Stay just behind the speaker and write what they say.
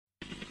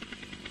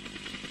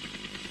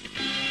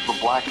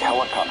black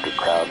helicopter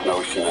crowd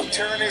notion of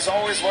tyranny's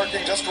always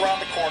lurking just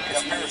around the corner.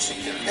 Conspiracy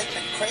theory. They've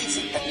been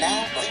crazy, but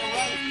now they're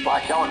right.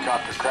 black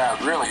helicopter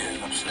crowd really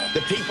is upset.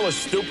 The people are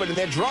stupid and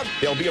they're drunk.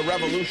 There'll be a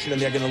revolution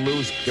and they're going to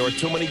lose. There are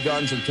too many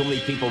guns and too many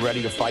people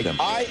ready to fight them.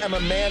 I am a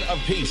man of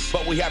peace,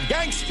 but we have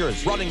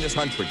gangsters running this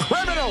country.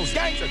 Criminals,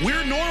 gangsters.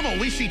 We're normal.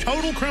 We see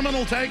total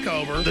criminal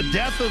takeover, the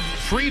death of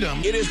freedom.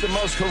 It is the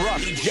most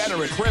corrupt,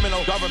 degenerate,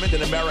 criminal government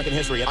in American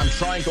history. I'm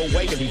trying to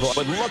awaken people,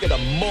 but look at the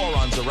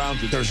morons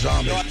around you. They're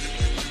zombies.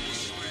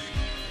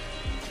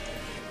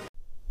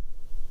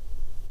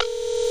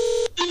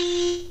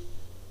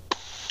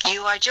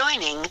 You are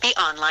joining the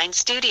online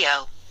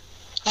studio.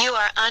 You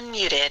are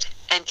unmuted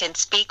and can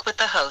speak with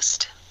the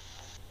host.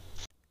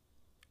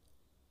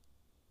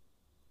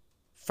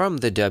 From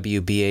the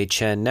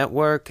WBHN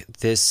network,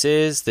 this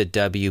is the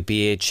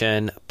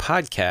WBHN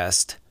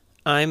podcast.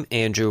 I'm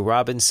Andrew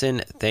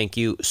Robinson. Thank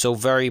you so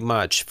very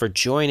much for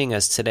joining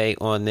us today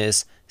on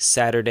this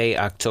Saturday,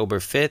 October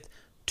 5th,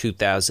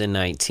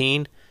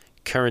 2019.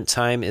 Current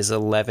time is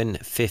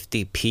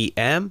 11:50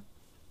 p.m.,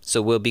 so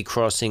we'll be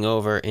crossing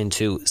over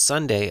into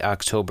Sunday,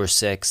 October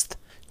 6th,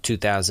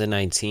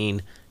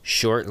 2019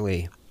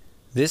 shortly.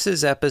 This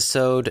is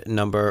episode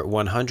number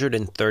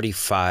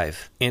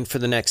 135, and for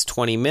the next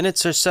 20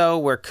 minutes or so,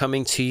 we're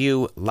coming to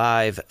you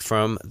live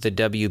from the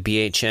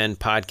WBHN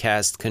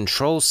Podcast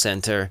Control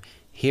Center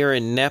here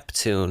in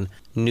Neptune,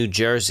 New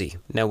Jersey.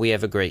 Now, we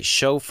have a great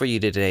show for you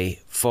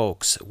today,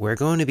 folks. We're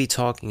going to be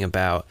talking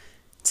about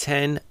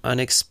 10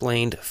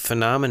 unexplained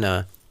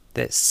phenomena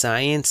that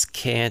science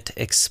can't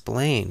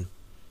explain,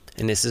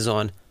 and this is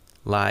on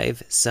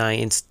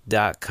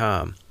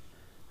livescience.com.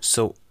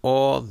 So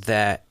all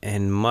that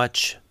and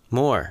much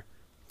more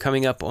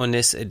coming up on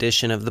this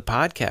edition of the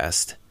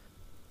podcast.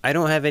 I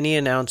don't have any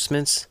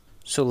announcements,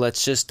 so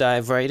let's just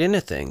dive right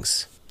into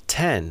things.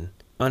 10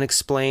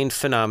 unexplained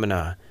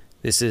phenomena.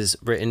 This is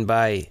written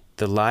by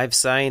the Live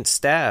Science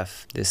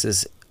staff. This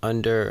is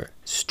under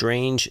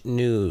Strange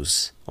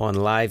News on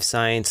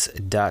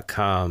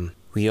livescience.com.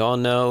 We all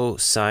know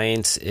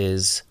science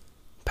is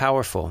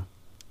powerful,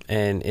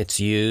 and it's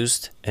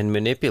used and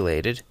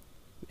manipulated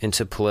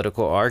into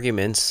political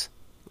arguments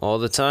all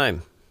the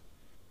time.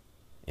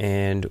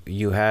 And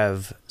you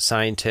have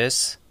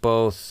scientists,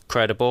 both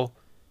credible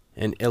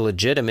and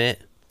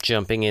illegitimate,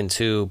 jumping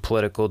into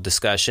political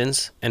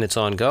discussions, and it's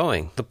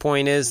ongoing. The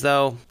point is,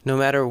 though, no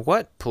matter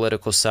what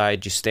political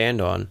side you stand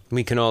on,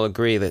 we can all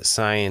agree that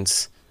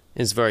science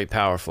is very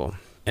powerful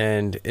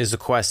and is a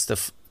quest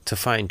to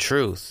find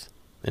truth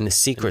and the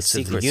secrets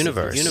of the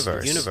universe.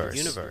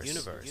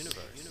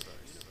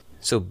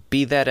 So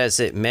be that as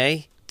it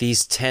may,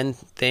 these 10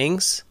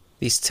 things,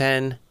 these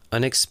 10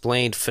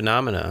 unexplained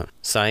phenomena,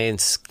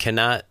 science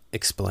cannot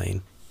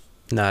explain.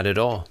 Not at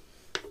all.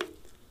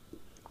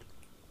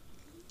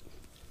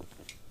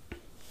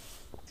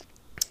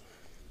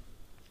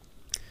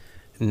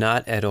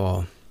 Not at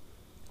all.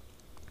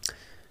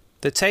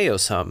 The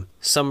Teos hum.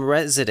 Some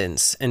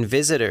residents and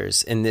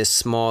visitors in this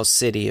small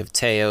city of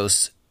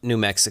Teos, New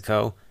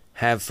Mexico,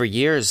 have for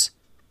years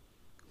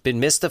been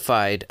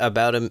mystified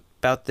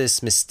about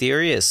this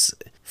mysterious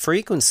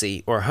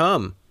frequency or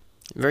hum.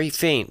 Very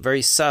faint,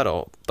 very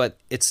subtle, but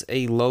it's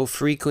a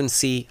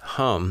low-frequency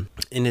hum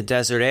in the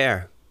desert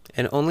air.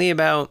 And only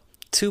about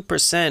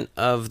 2%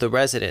 of the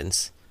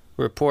residents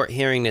report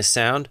hearing this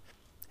sound,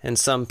 and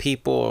some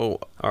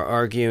people are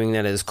arguing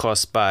that it is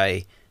caused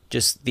by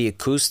just the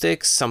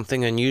acoustics,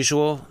 something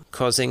unusual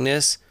causing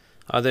this.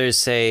 Others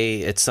say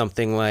it's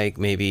something like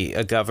maybe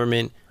a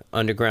government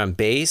underground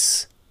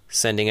base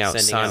sending out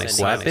sonic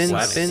weapons.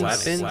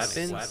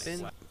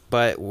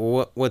 But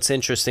what's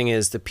interesting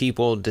is the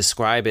people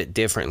describe it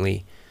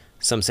differently.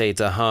 Some say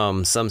it's a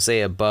hum, some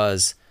say a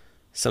buzz,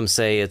 some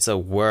say it's a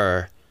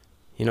whir.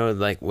 You know,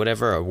 like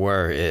whatever a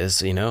whir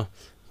is, you know.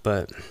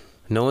 But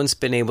no one's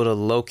been able to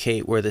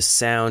locate where the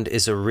sound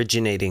is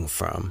originating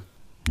from.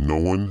 No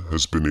one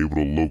has been able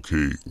to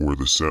locate where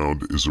the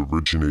sound is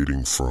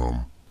originating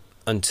from.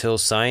 Until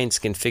science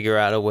can figure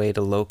out a way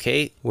to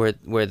locate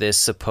where this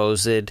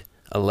supposed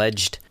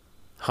alleged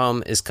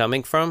hum is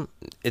coming from,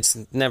 it's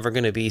never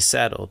going to be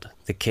settled.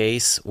 The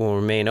case will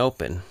remain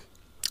open,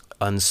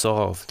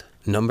 unsolved.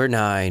 Number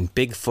 9,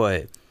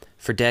 Bigfoot.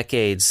 For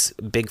decades,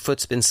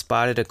 Bigfoot's been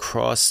spotted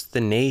across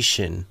the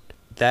nation.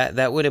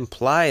 That would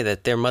imply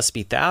that there must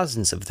be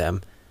thousands of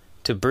them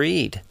to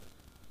breed,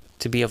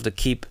 to be able to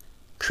keep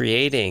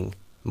creating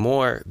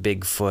more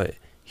Bigfoot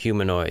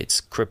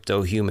humanoids,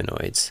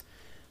 crypto-humanoids,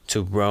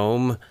 to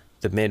roam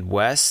the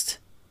Midwest,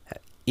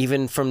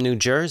 even from New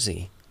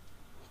Jersey.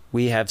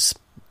 We have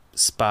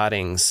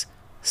sightings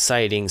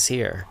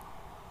here,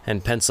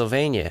 and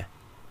Pennsylvania.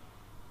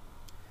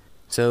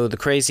 So the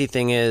crazy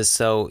thing is,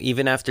 so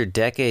even after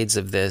decades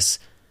of this,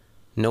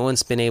 no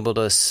one's been able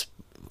to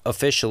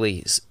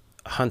officially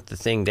hunt the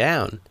thing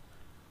down.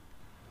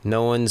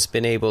 No one's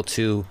been able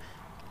to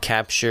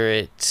capture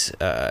it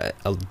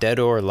dead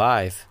or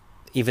alive.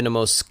 Even the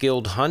most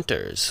skilled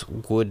hunters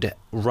would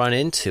run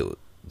into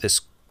this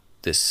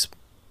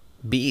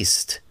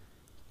beast,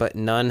 but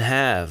none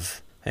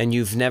have. And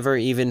you've never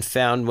even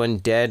found one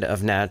dead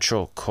of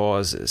natural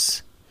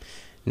causes.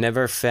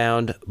 Never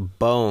found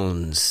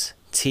bones,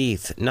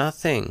 teeth,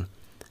 nothing.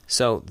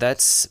 So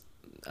that's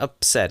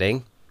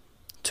upsetting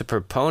to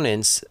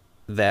proponents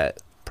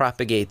that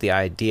propagate the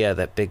idea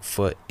that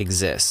Bigfoot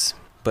exists.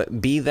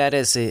 But be that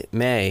as it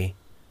may,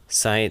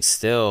 science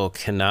still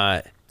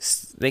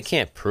they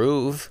can't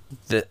prove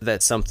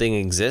that something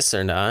exists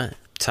or not.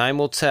 Time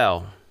will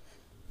tell.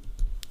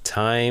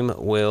 Time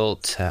will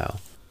tell.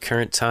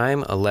 Current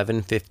time,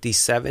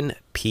 11:57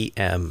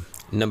 p.m.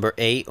 Number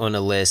 8 on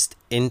the list,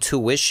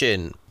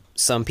 intuition.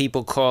 Some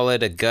people call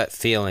it a gut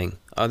feeling.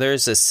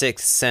 Others a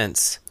sixth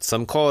sense.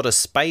 Some call it a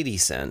spidey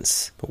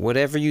sense. But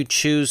whatever you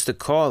choose to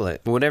call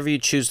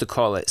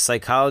it,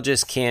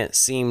 psychologists can't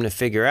seem to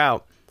figure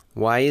out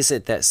why is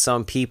it that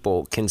some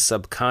people can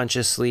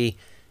subconsciously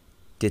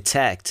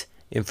detect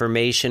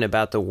information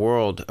about the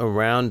world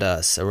around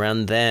us,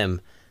 around them,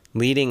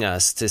 leading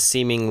us to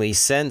seemingly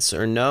sense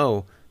or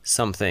know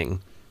something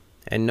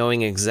and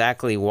knowing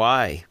exactly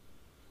why.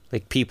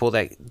 Like people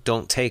that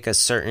don't take a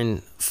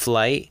certain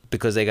flight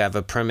because they have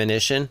a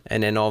premonition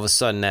and then all of a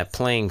sudden that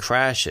plane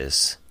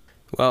crashes.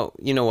 Well,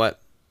 you know what?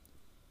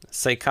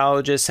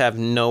 Psychologists have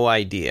no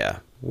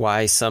idea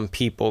why some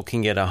people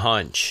can get a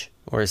hunch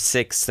or a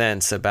sixth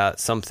sense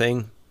about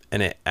something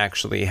and it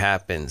actually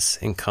happens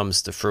and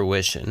comes to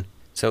fruition.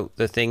 So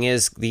the thing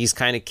is, these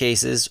kind of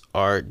cases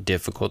are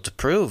difficult to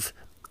prove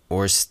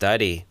or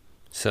study.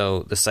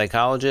 So the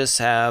psychologists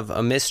have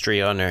a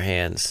mystery on their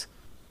hands.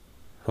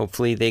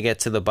 Hopefully they get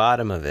to the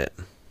bottom of it.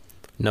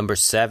 Number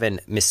 7,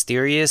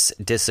 mysterious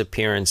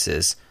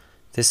disappearances.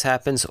 This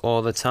happens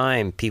all the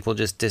time. People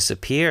just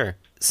disappear.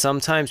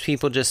 Sometimes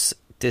people just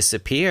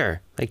disappear,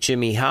 like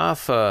Jimmy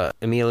Hoffa,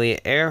 Amelia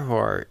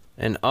Earhart,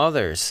 and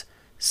others.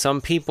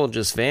 Some people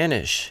just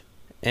vanish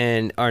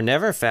and are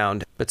never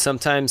found. But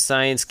sometimes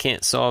science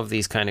can't solve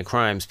these kind of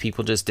crimes.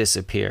 People just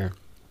disappear.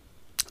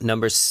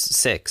 Number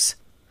 6,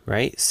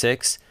 right?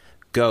 6,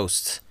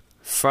 ghosts.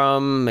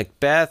 From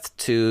Macbeth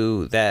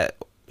to that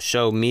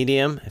show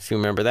Medium, if you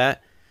remember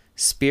that,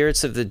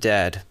 spirits of the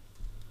dead,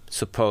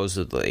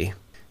 supposedly,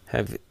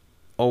 have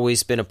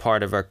always been a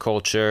part of our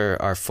culture,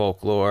 our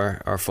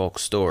folklore, our folk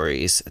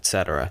stories,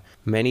 etc.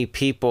 Many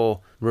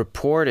people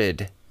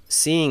reported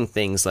seeing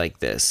things like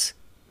this.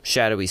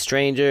 Shadowy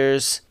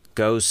strangers,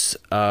 ghosts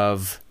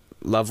of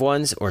loved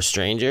ones or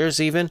strangers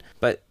even,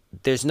 but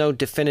there's no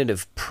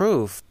definitive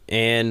proof.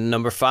 And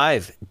number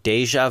 5,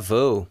 deja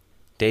vu.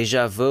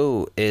 Deja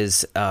vu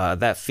is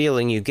that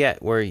feeling you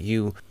get where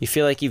you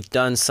feel like you've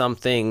done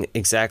something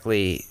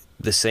exactly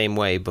the same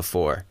way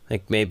before.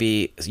 Like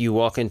maybe you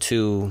walk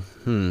into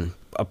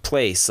a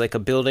place, like a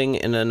building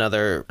in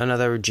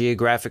another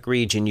geographic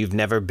region you've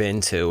never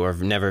been to or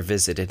never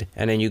visited,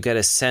 and then you get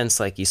a sense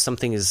like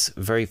something is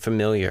very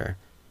familiar.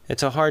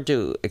 It's a hard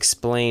to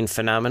explain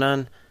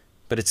phenomenon,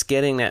 but it's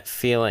getting that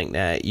feeling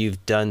that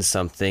you've done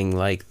something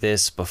like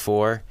this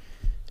before,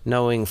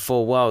 knowing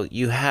full well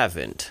you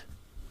haven't.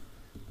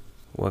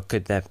 What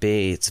could that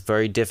be? It's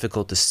very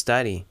difficult to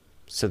study.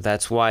 So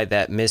that's why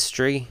that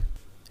mystery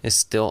is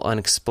still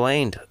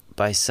unexplained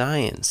by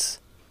science.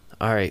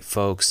 All right,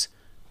 folks,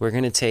 we're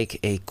going to take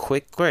a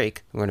quick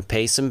break. We're going to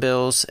pay some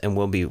bills, and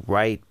we'll be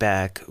right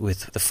back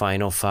with the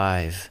final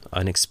 5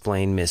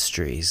 unexplained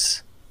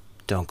mysteries.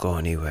 Don't go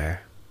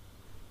anywhere.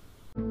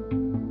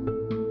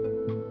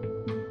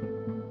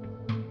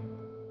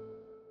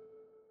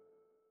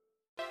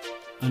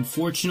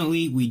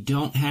 Unfortunately, we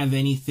don't have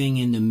anything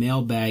in the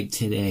mailbag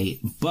today,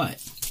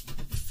 but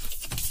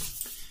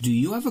do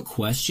you have a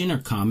question or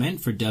comment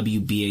for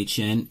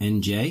WBHN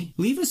NJ?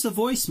 Leave us a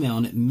voicemail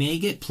and it may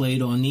get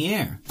played on the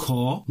air.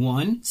 Call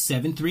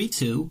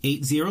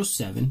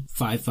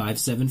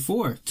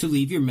 1-732-807-5574 to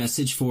leave your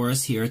message for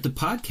us here at the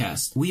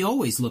podcast. We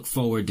always look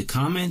forward to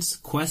comments,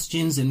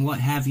 questions, and what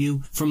have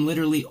you from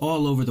literally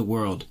all over the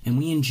world, and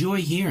we enjoy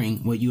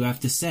hearing what you have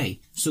to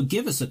say. So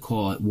give us a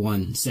call at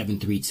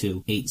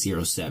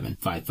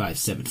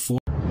 1-732-807-5574.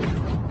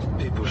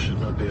 People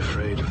should not be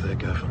afraid of their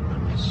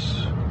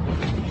governments.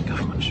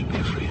 Government should be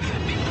afraid of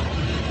their people.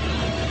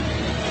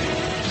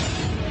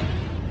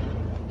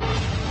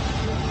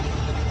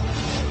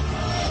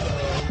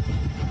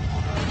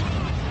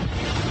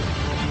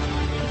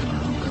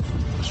 Our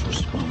government was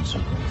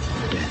responsible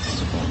for the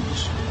deaths of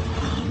almost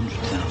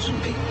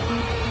 100,000 people.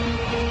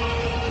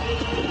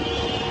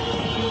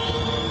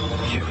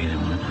 You really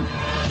want to know?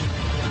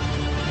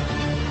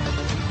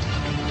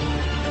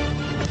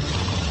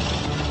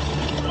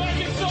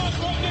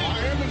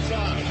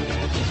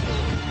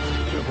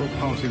 Several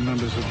party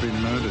members have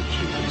been murdered,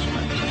 Chief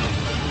Inspector.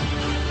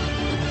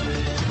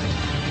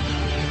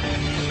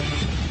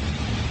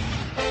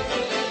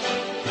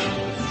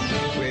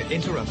 We're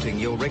interrupting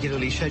your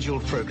regularly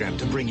scheduled program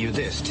to bring you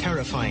this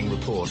terrifying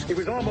report. It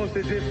was almost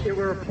as if it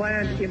were a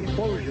planned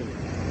implosion.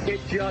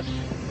 It just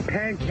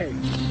pancakes.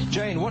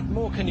 Jane, what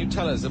more can you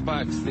tell us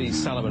about the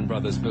Salomon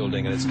Brothers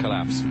building and its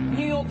collapse?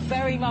 New York,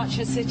 very much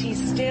a city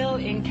still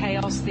in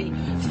chaos. The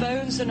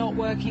phones are not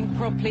working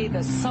properly.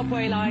 The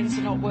subway lines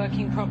are not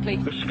working properly.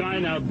 The sky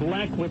now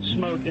black with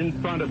smoke in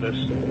front of us.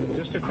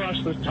 Just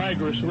across the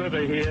Tigris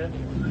River here.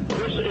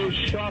 This is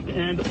shock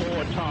and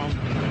awe, Tom,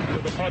 for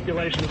the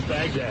population of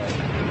Baghdad.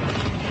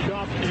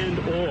 Shock and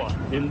awe,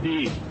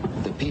 indeed.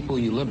 The people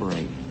you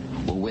liberate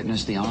will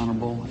witness the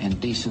honorable and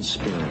decent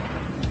spirit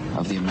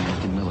of the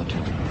American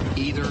military.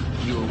 Either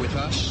you are with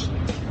us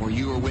or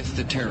you are with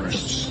the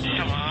terrorists.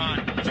 Come on.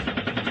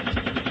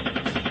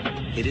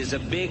 It is a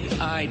big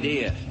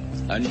idea,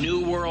 a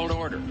new world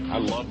order. I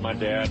love my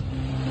dad.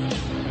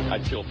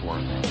 I'd kill for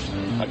him.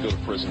 I'd go to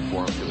prison for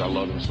him because I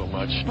love him so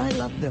much. I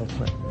love Bill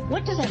Clinton.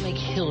 What does that make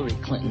Hillary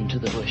Clinton to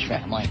the Bush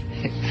family?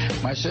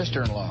 My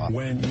sister-in-law.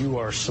 When you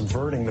are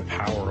subverting the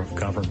power of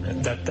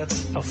government,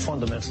 that's a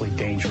fundamentally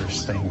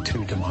dangerous thing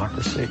to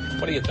democracy.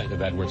 What do you think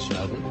of Edward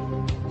Snowden?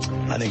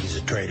 I think he's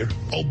a traitor.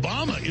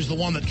 Obama is the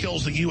one that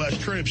kills the U.S.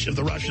 troops if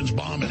the Russians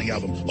bomb any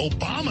of them.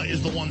 Obama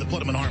is the one that put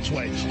them in harm's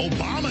way.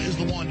 Obama is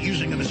the one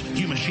using them as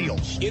human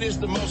shields. It is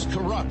the most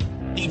corrupt,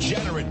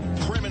 degenerate,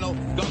 criminal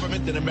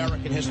government in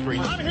American history.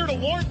 I'm here to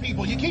warn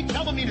people. You keep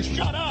telling me to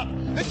shut up.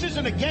 This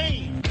isn't a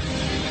game.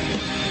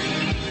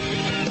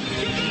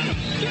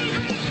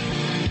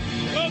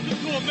 Welcome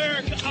to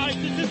America,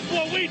 ISIS. This is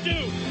what we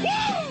do.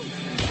 Woo!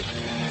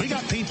 We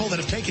got people that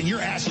have taken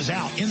your asses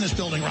out in this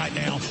building right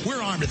now.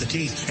 We're armed to the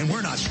teeth, and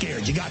we're not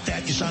scared. You got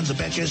that, you sons of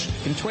bitches?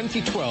 In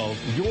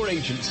 2012, your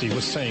agency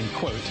was saying,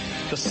 quote,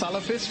 the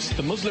Salafists,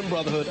 the Muslim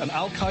Brotherhood, and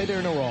Al-Qaeda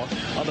in Iraq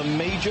are the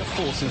major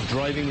forces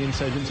driving the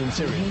insurgents in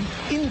Syria.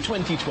 In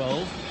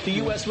 2012, the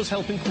US was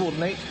helping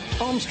coordinate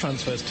arms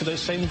transfers to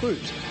those same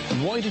groups.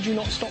 Why did you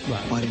not stop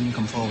that? Why didn't you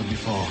come forward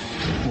before?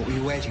 What were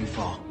you waiting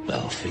for?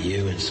 Well, for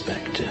you,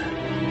 Inspector.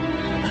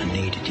 I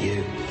needed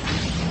you.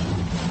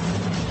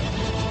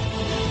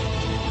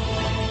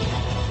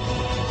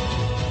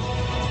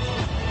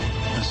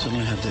 I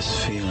suddenly had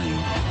this feeling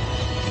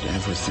that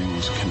everything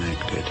was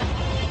connected.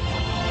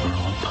 We're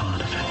all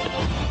part of it.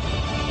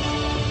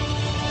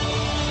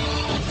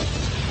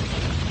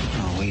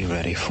 Are we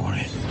ready for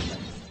it?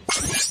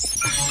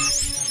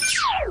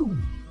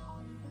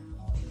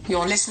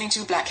 You're listening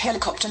to Black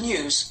Helicopter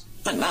News.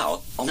 And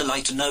now, on a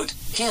lighter note,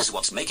 here's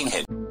what's making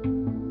him.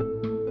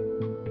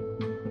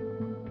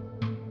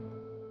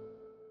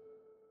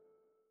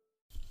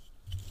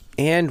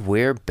 And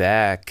we're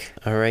back.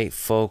 All right,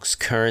 folks,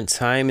 current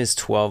time is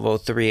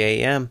 12:03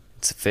 a.m.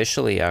 It's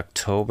officially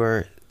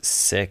October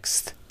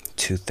 6th,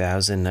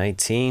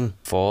 2019.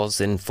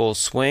 Fall's in full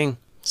swing.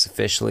 It's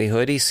officially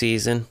hoodie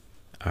season.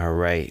 All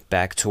right,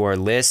 back to our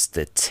list,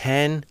 the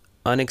 10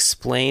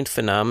 unexplained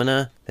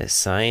phenomena that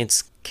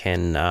science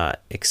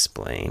cannot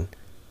explain.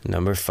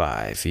 Number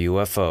 5,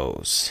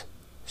 UFOs.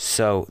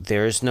 So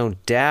there's no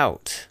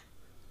doubt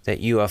that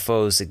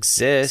UFOs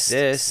exist.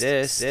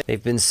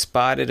 They've been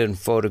spotted and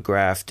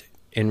photographed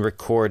and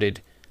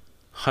recorded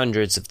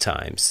hundreds of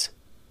times.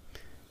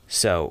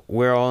 So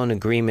we're all in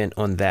agreement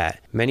on that.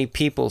 Many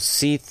people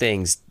see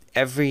things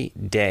every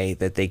day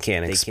that they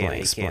can't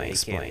explain.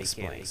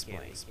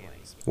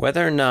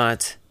 Whether or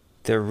not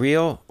they're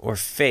real or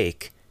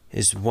fake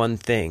is one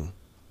thing,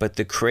 but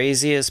the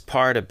craziest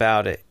part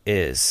about it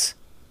is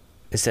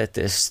that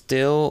there's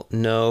still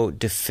no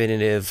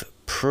definitive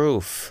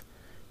proof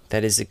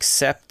that is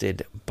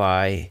accepted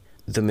by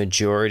the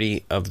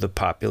majority of the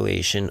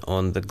population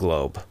on the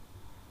globe.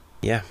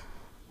 Yeah.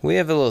 We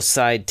have a little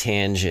side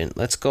tangent.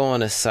 Let's go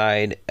on a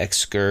side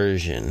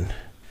excursion.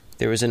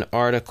 There was an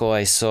article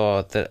I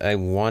saw that I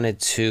wanted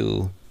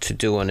to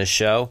do on a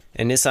show.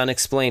 And this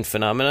unexplained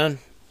phenomenon,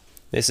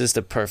 this is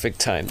the perfect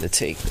time to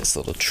take this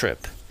little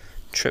trip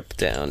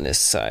down this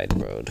side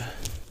road.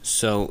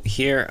 So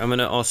here, I'm going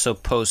to also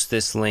post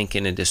this link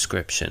in the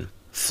description.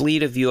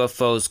 Fleet of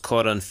UFOs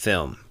caught on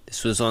film.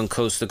 This was on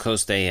Coast to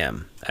Coast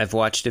AM. I've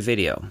watched a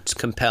video. It's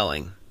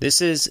compelling. This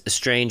is a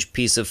strange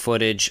piece of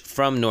footage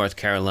from North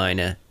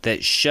Carolina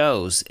that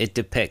shows it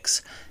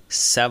depicts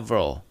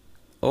several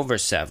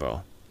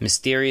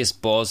mysterious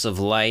balls of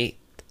light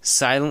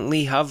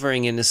silently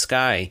hovering in the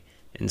sky.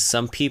 And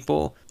some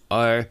people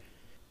are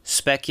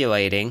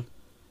speculating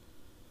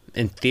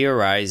and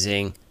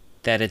theorizing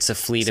that it's a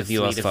fleet of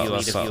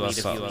UFOs.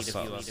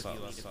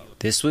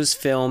 This was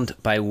filmed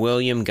by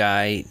William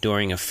Guy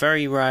during a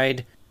ferry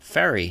ride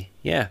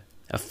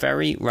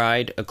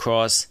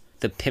across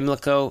the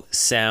Pimlico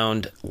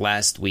Sound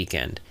last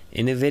weekend.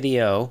 In the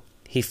video,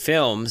 he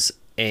films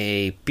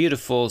a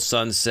beautiful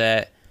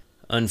sunset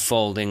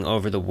unfolding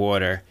over the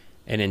water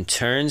and then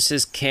turns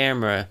his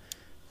camera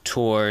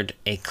toward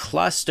a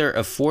cluster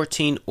of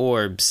 14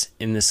 orbs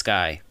in the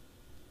sky.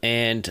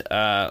 And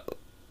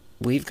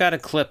we've got a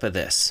clip of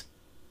this.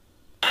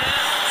 Look,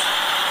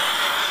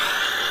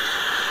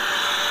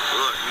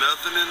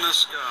 nothing in the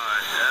sky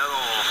at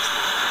all.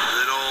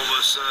 Then all of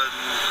a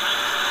sudden,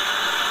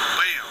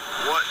 bam,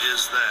 what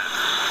is that?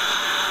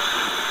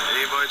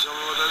 Anybody tell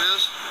me what that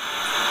is?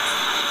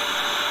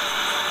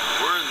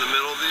 We're in the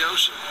middle of the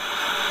ocean.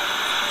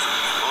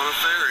 On a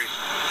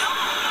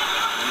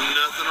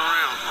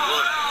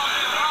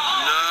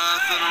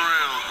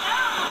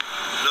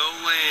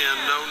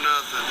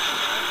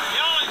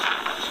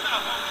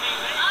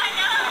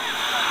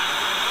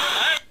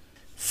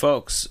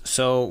folks,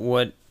 so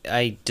what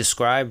I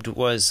described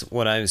was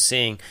what I was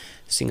seeing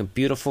a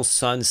beautiful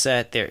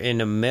sunset. They're in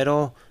the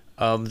middle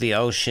of the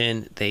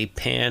ocean. They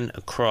pan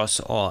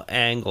across all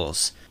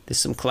angles. There's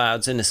some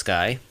clouds in the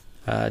sky.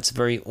 It's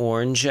very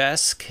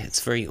orange-esque.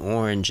 It's very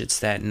orange. It's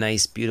that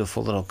nice,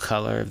 beautiful little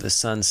color of the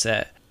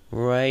sunset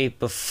right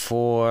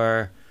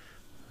before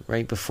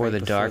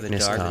the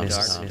darkness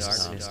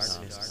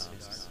comes.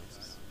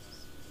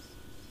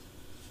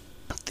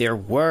 There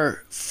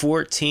were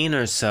 14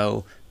 or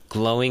so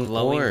glowing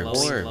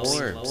orbs.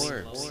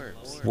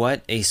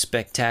 What a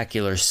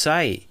spectacular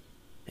sight.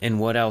 And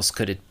what else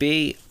could it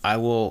be? I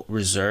will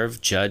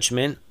reserve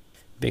judgment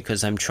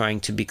because I'm trying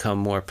to become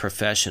more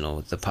professional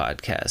with the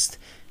podcast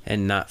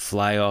and not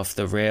fly off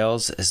the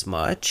rails as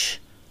much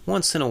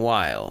once in a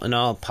while. And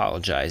I'll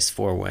apologize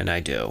for when I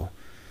do.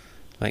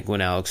 Like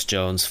when Alex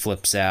Jones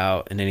flips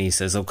out and then he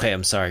says, okay,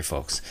 I'm sorry,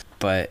 folks.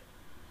 But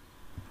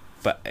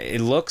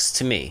it looks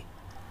to me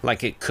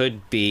like it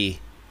could be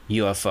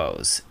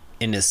UFOs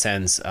in the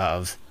sense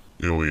of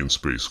alien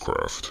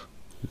spacecraft.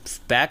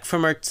 Back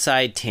from our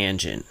side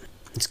tangent.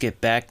 Let's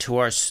get back to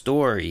our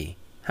story.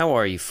 How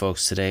are you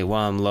folks today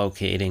while I'm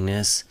locating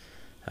this?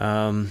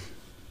 I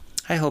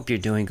hope you're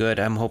doing good.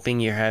 I'm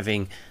hoping you're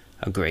having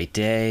a great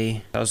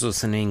day. I was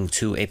listening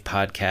to a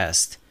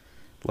podcast,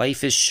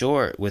 Life is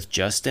Short, with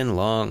Justin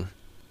Long.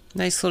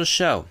 Nice little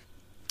show.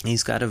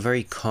 He's got a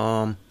very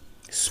calm,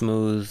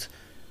 smooth,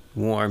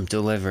 warm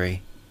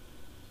delivery.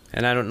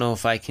 And I don't know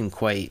if I can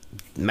quite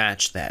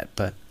match that,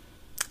 but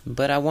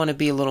I want to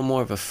be a little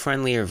more of a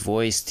friendlier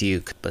voice to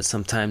you. But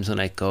sometimes when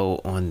I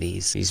go on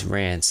these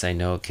rants, I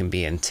know it can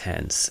be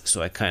intense.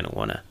 So I kind of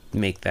want to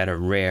make that a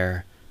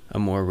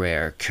more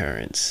rare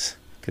occurrence.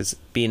 Because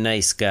be a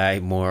nice guy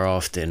more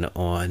often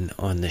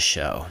on the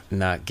show.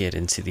 Not get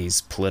into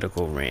these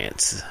political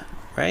rants.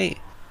 Right?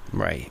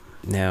 Right.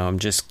 Now I'm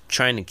just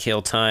trying to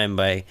kill time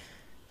by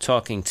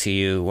talking to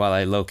you while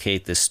I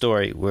locate the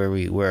story where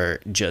we were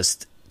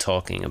just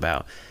talking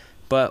about.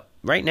 But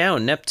right now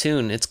in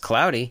Neptune, it's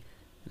cloudy.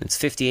 It's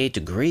 58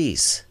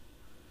 degrees.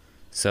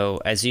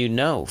 So, as you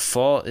know,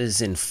 fall is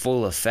in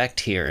full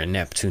effect here in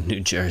Neptune,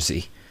 New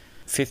Jersey.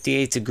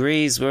 58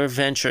 degrees, we're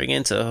venturing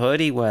into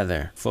hoodie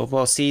weather.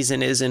 Football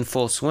season is in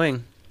full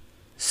swing.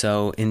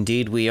 So,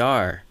 indeed we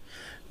are.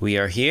 We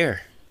are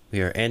here.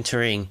 We are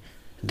entering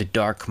the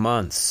dark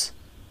months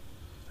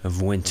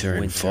of winter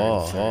and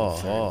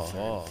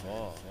fall.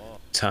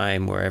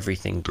 Time where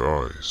everything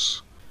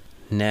dies.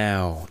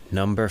 Now,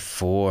 number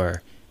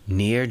 4.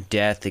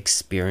 Near-death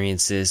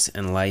experiences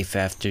and life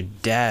after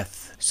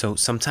death. So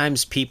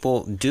sometimes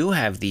people do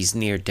have these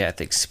near-death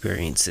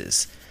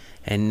experiences.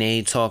 And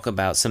they talk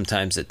about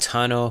sometimes a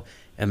tunnel,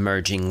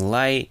 emerging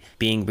light,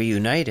 being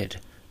reunited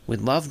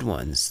with loved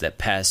ones that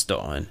passed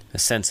on, a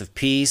sense of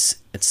peace,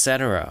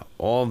 etc.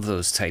 All of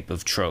those type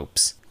of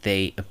tropes.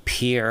 They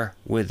appear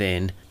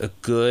within a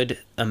good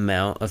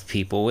amount of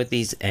people with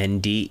these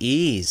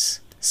NDEs.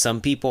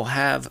 Some people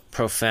have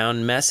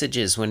profound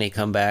messages when they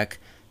come back.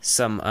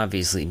 Some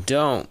obviously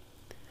don't,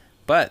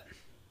 but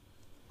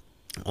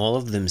all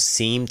of them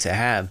seem to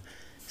have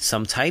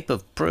some type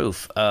of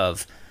proof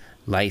of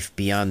life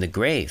beyond the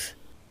grave.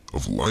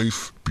 Of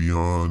life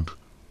beyond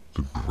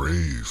the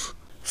grave.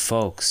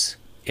 Folks,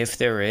 if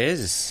there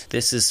is,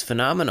 this is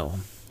phenomenal.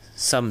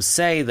 Some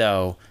say,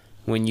 though,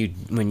 when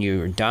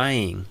you're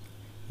dying,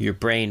 your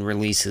brain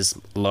releases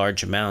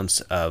large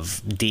amounts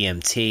of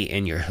DMT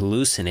and you're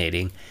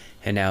hallucinating,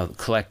 and now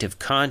collective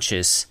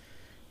conscious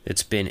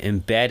that's been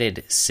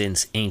embedded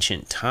since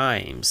ancient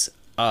times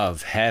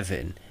of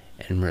heaven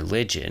and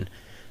religion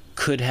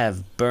could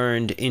have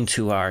burned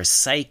into our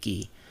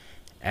psyche,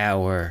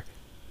 our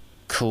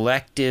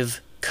collective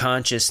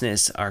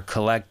consciousness, our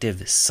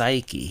collective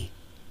psyche,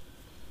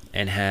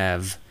 and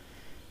have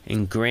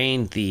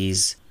ingrained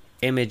these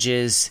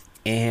images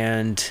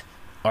and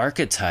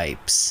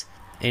archetypes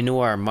into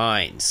our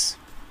minds.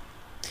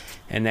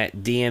 And that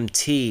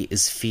DMT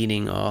is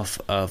feeding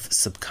off of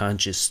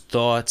subconscious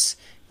thoughts,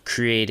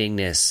 creating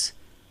this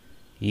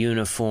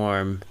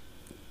uniform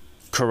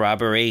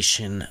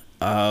corroboration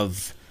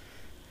of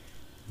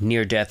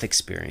near-death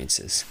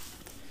experiences.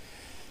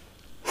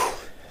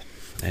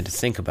 I had to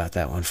think about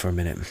that one for a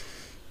minute.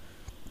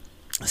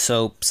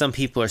 So some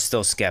people are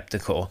still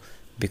skeptical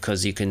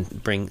because you can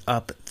bring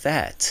up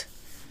that.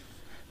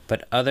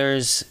 But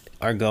others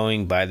are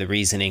going by the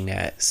reasoning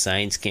that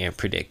science can't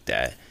predict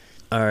that.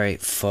 All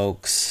right,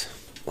 folks.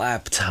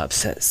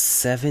 Laptop's at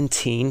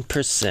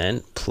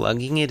 17%,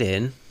 plugging it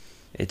in.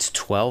 It's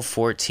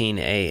 12:14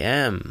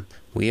 a.m.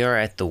 We are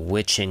at the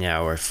witching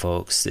hour,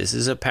 folks. This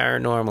is a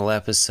paranormal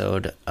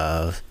episode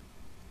of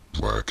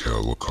Black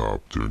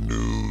Helicopter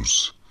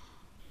News.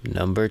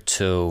 Number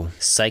 2,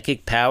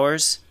 psychic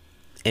powers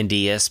and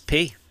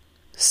ESP.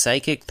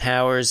 Psychic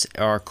powers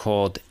are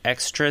called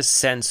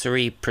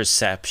extrasensory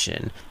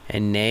perception,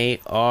 and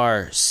they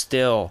are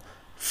still,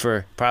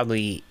 for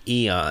probably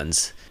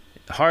eons,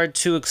 hard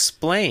to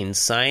explain.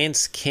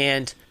 Science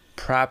can't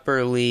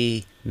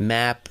properly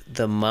map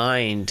the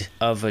mind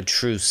of a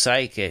true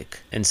psychic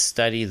and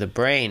study the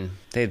brain,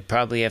 they'd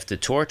probably have to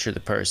torture the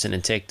person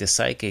and take the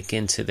psychic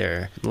into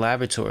their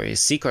laboratories,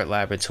 secret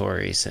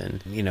laboratories,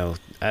 and,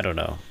 I don't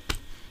know.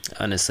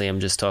 Honestly, I'm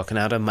just talking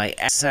out of my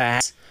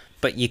ass.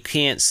 But you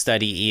can't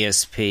study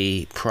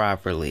ESP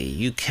properly.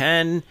 You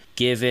can,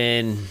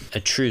 given a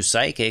true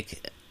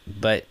psychic,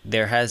 but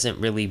there hasn't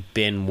really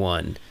been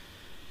one.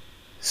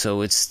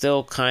 So it's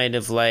still kind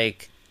of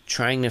like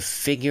trying to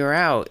figure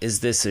out,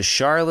 is this a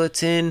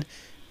charlatan?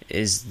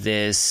 Is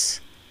this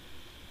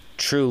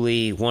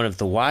truly one of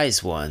the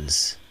wise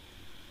ones?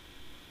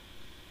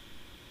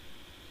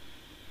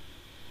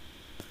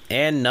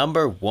 And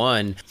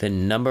the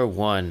number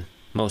one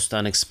most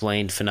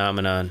unexplained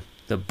phenomenon,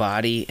 the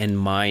body and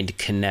mind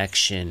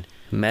connection.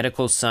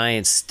 Medical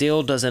science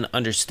still doesn't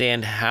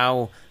understand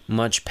how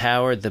much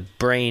power the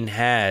brain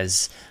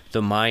has,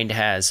 the mind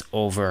has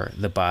over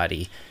the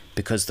body,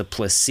 because the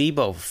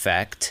placebo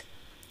effect,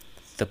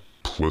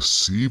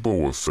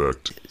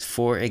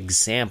 for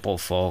example,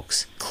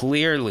 folks,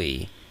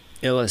 clearly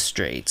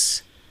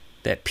illustrates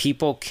that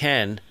people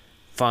can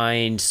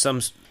find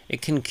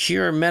it can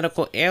cure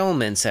medical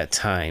ailments at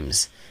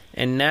times.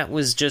 And that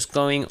was just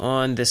going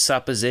on the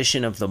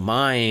supposition of the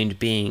mind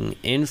being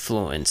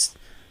influenced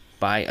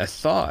by a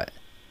thought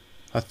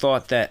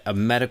that a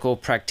medical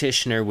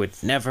practitioner would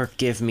never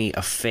give me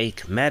a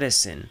fake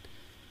medicine.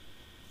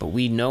 But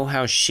we know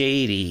how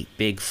shady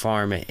Big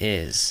Pharma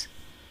is.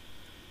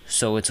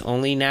 So it's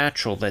only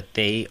natural that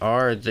they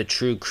are the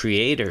true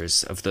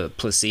creators of the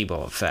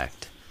placebo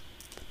effect.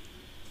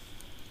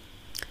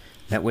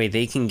 That way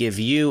they can give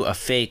you a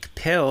fake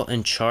pill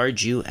and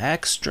charge you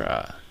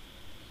extra.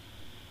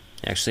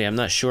 Actually, I'm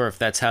not sure if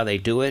that's how they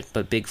do it,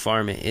 but Big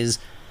Pharma is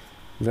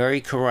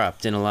very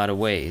corrupt in a lot of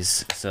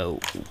ways. So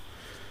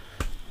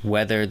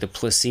whether the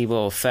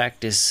placebo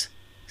effect is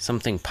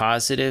something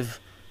positive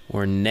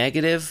or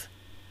negative,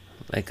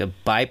 like a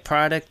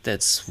byproduct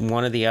that's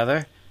one or the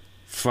other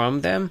from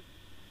them,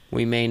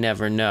 we may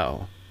never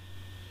know.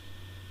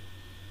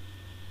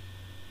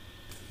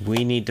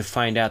 We need to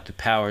find out the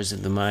powers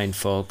of the mind,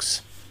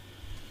 folks.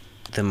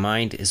 The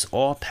mind is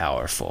all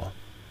powerful.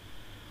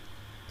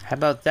 How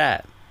about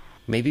that?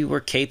 Maybe we're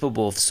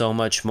capable of so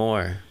much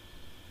more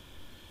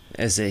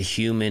as a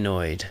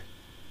humanoid.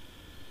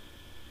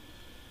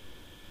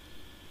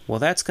 Well,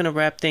 that's going to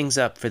wrap things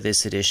up for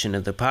this edition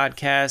of the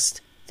podcast.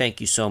 Thank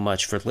you so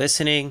much for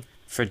listening.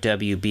 For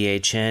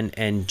WBHN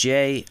and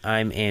J,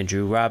 I'm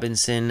Andrew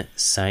Robinson,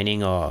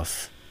 signing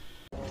off.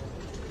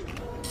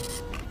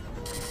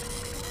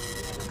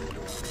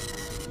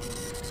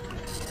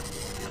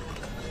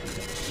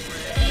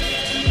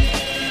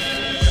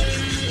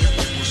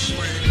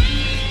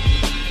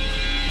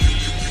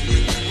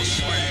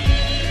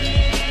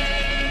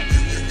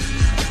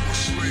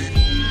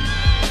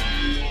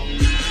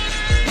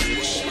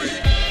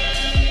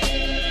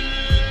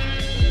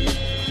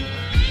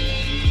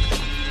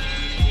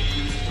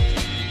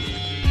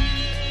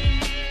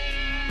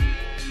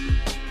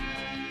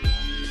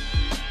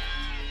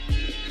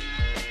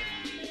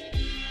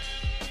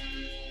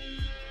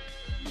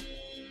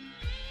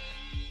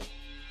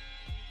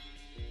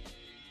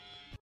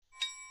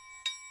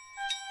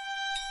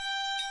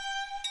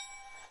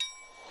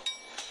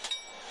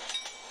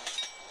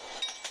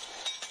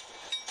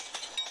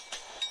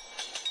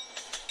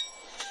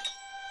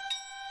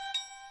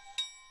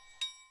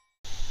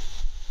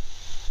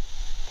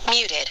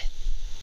 Muted.